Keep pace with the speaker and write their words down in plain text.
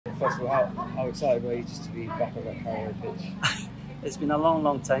first of all, how excited were you just to be back on that Carrow Road pitch? It's been a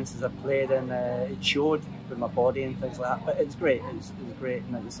long time since I've played, and it showed with my body and things like that. But it's great. It's great,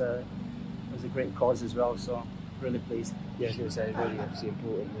 and it was a great cause as well. So really pleased. Yeah, I was going to say it's really obviously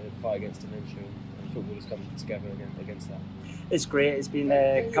important the fight against dementia, and football is coming together against that. It's great. It's been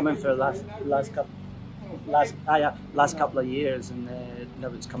coming for the last couple of years, and now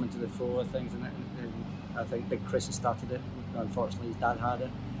it's coming to the fore of things. And I think Big Chris has started it. Unfortunately, his dad had it,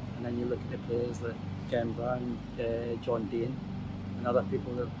 and then you look at the players like Ken Brown, John Dean, and other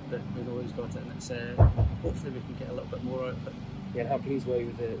people that we know has got it, and it's hopefully we can get a little bit more out of it. Yeah, and how pleased were you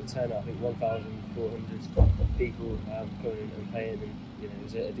with the turnout? I think 1,400 people coming and playing, and it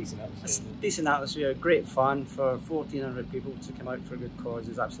was a decent atmosphere. It's a decent atmosphere, great fun for 1,400 people to come out for a good cause.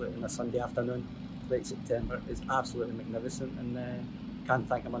 Is absolutely on a Sunday afternoon, late September. It's absolutely magnificent, and can't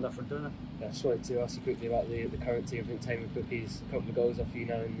thank him enough for doing it. Yeah, I just wanted to ask you quickly about the current team. I think Teemu Pukki's a couple of goals off you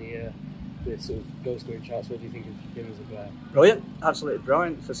now in the sort of goal scoring charts. What do you think of him as a player? Brilliant, absolutely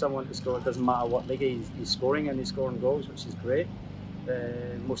brilliant for someone to score. It doesn't matter what league he's scoring, and he's scoring goals, which is great.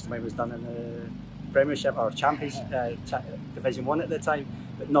 Most of mine was done in the Premiership or Champions Division 1 at the time,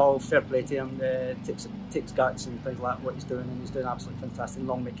 but no, fair play to him. Takes guts and things like that, what he's doing, and he's doing absolutely fantastic.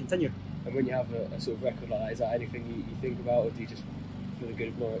 Long may it continue. And when you have a sort of record like that, is that anything you think about, or do you just, for the good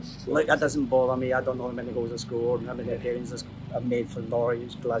of Norwich? Like, that doesn't bother me. I don't know how many goals I scored and how many appearances I've made for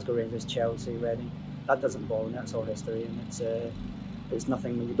Norwich, Glasgow Rangers, Chelsea, Reading. That doesn't bother me. That's all history, and it's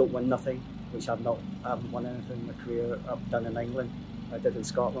nothing when you don't win nothing, which I haven't won anything in my career up down in England. I did in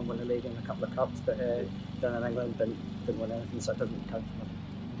Scotland, won the league and a couple of cups, but down in England didn't win anything, so it doesn't count for nothing.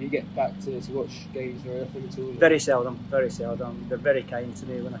 Do you get back to watch games very often at all? Very seldom, very seldom. They're very kind to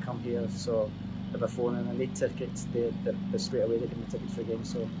me when I come here, so if I phone and I need tickets, they straight away they give me tickets for games,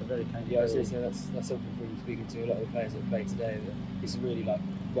 so they're very kind. Yeah, I was going to say that's something from speaking to a lot of the players that play today, that it's a really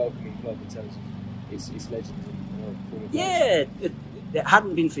welcoming club in terms of its legends and former players. Yeah, it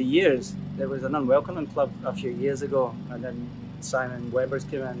hadn't been for years. There was an unwelcoming club a few years ago, and then Simon Webber's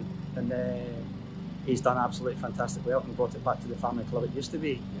come in, and he's done absolutely fantastic well and brought it back to the family club it used to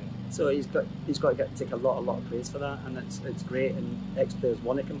be. Yeah. So he's got to take a lot of praise for that, and it's great. And ex-players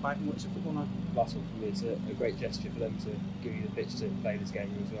want to come back and watch the football now. Last one for me, it's a great gesture for them to give you the pitch to play this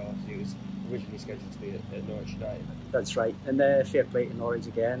game as well. It was originally scheduled to be at Norwich United. That's right, and fair play to Norwich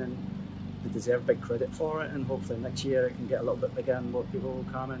again, and they deserve big credit for it. And hopefully next year it can get a little bit bigger and more people will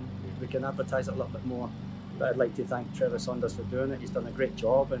come and we can advertise it a little bit more. But I'd like to thank Trevor Saunders for doing it. He's done a great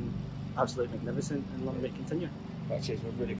job and absolutely magnificent, and long may it continue. Well, cheers, we're really